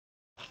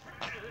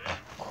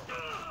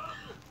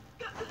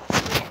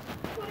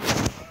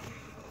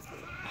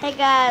Hey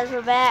guys,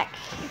 we're back.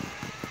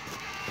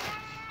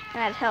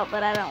 I'd help,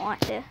 but I don't want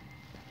to.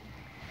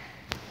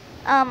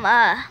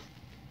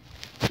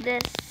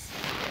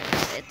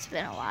 It's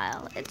been a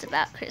while. It's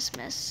about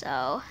Christmas,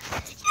 so.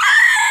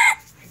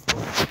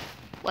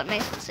 What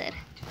Mason said.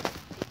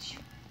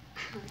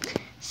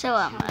 So,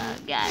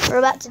 guys. We're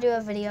about to do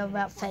a video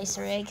about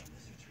FaceRig.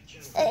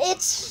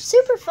 It's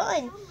super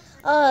fun.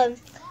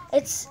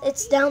 It's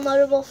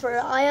downloadable for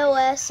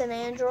iOS and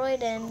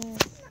Android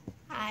and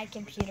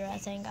iComputer, I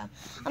think.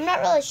 I'm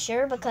not really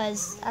sure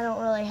because I don't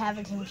really have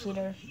a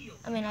computer.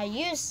 I mean, I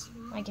use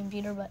my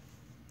computer, but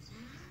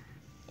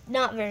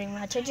not very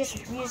much. I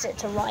just use it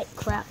to write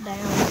crap down,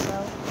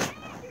 so.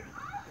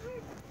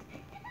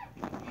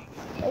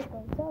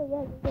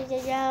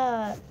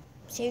 Yeah.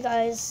 See you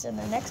guys in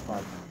the next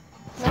part.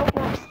 Nope,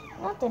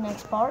 not the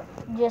next part.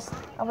 Just,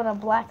 I'm going to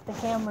black the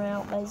camera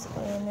out,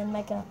 basically, and then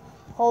make a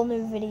whole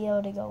new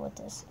video to go with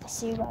this. I'll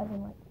see you guys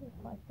in like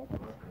 5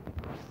 seconds.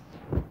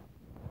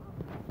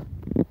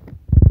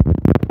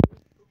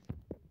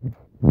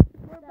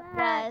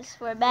 Guys,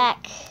 we're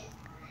back.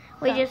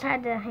 We just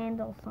had to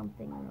handle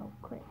something real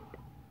quick.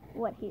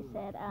 What he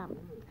said.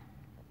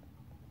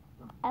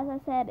 As I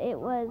said, it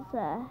was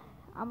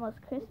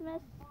almost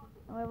Christmas,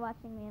 and we're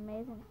watching The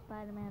Amazing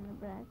Spider-Man in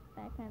the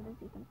background, as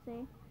you can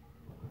see.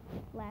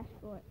 Flash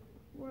forward.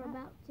 We're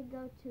about to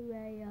go to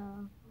a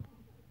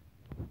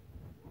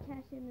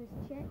cash in this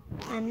check,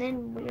 and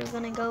then we're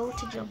gonna go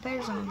to Jump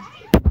Air Zone.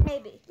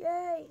 Maybe.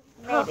 Yay!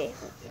 Maybe.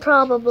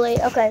 Probably.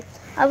 Okay.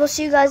 I will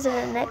see you guys in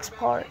the next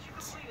part.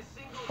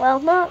 Well,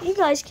 no, you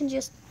guys can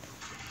just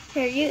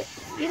here. You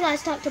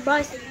guys talk to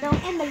Bryson.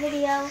 Don't end the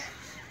video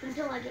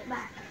until I get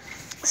back.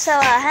 So,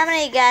 how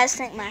many of you guys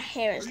think my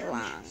hair is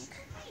long?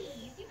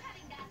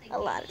 A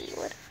lot of you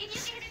would.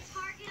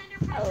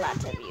 A lot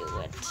of you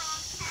would.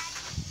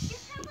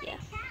 Yeah.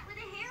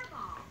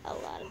 A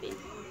lot of you.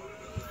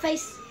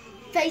 Face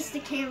the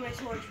camera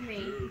towards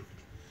me.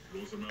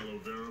 I'm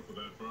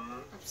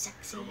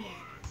sexy.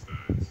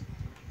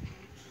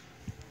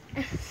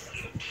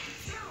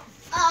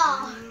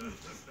 Oh.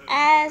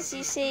 As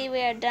you see,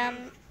 we are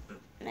dumb,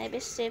 maybe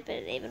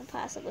stupid, even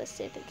possibly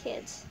stupid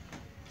kids.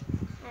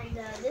 And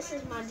this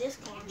is my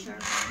disc launcher.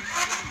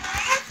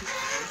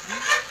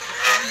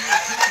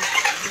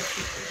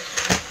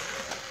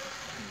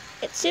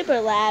 It's super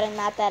loud and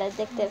not that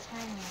addictive.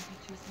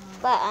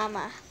 But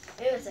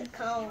It was a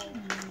cone.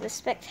 the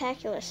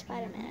spectacular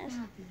Spider-Man is.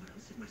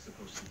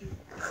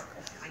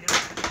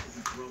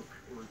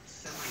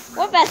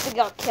 We're about to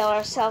go kill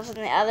ourselves in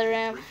the other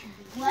room.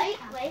 Wait,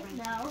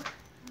 no.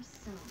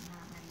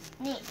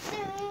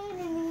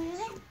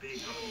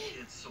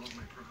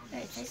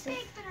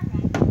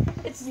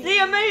 It's the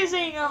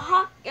Amazing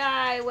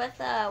Hawkeye with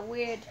a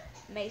weird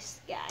mace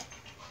guy.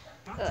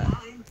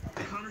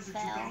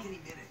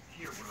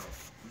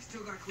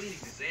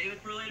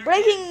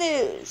 Breaking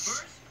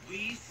news.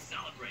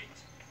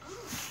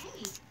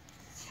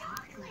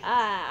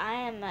 I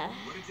am I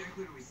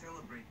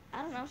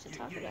don't know what to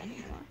talk about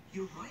anymore.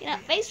 You know,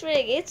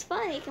 FaceRig, it's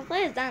fun. You can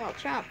play as Donald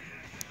Trump.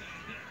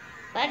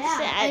 But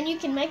And you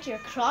can make your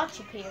crotch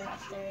appear up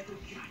there.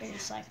 You're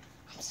just like,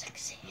 I'm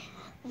sexy.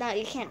 No,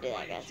 you can't do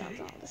that, guys.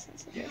 Don't listen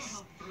to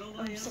this.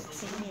 I'm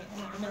sexy.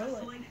 I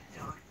know it.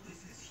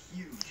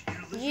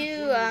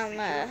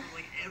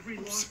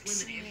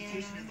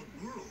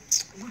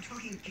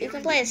 You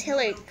can play as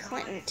Hillary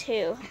Clinton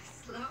too.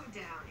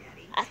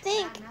 I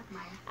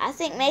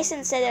think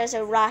Mason said there was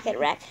a rocket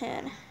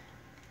raccoon.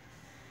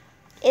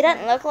 It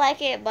doesn't look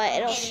like it, but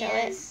it'll show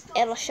it.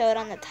 It'll show it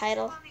on the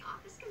title.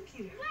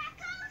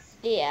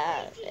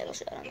 Yeah, it'll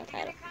show it on the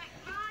title.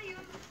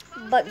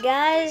 But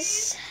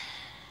guys,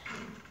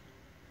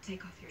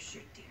 take off your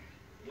shirt, dear.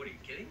 What are you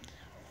kidding?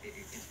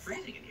 It's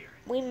freezing in here.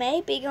 We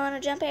may be going to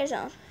Jump Air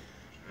Zone.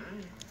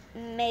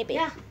 Maybe.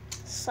 Yeah.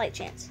 Slight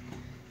chance.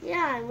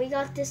 Yeah, and we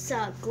got this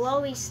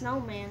glowy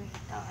snowman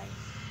guy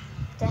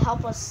to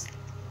help us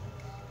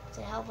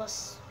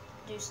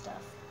do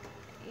stuff.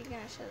 You're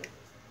gonna show.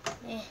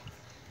 Yeah.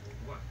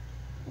 What?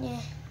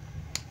 Yeah.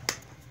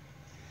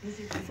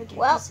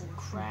 Well,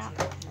 crap.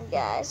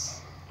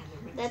 guys,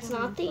 That's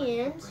not the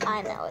end.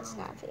 I know it's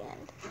not the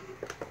end.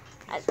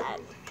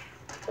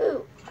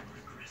 Ooh.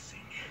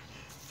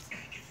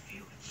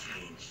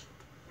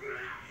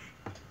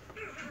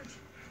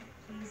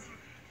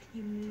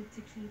 You need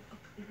to keep a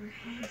clear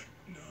head.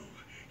 No,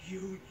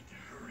 you need to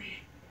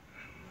hurry.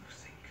 I'm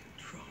losing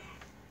control.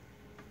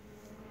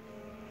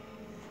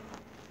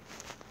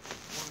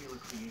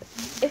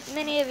 If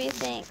many of you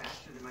think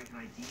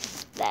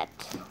that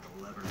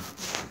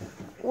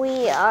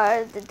we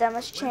are the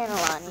dumbest channel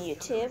on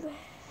YouTube,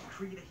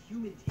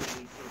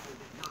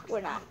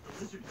 we're not.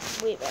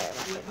 We very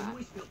much are not.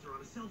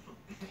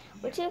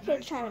 We're two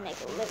kids trying to make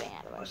a living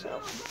out of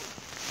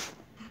ourselves.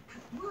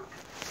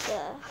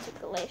 To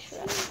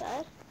Glacier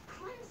outside.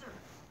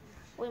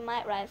 We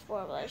might ride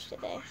 4-wheelers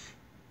today.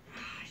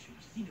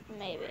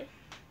 Maybe.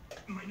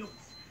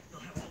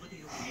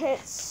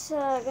 It's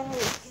gonna be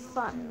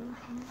fun.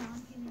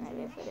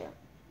 Maybe if we do.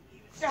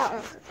 I don't know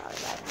if we're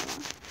probably right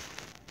now.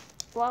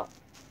 Well,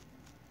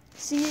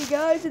 See you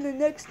guys in the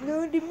next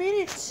 90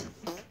 minutes.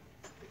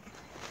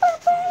 How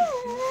long are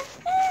you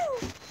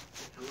listening?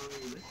 Okay.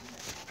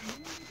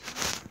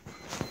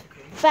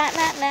 Ba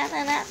na na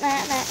na na na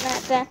na na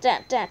na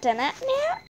na na na na.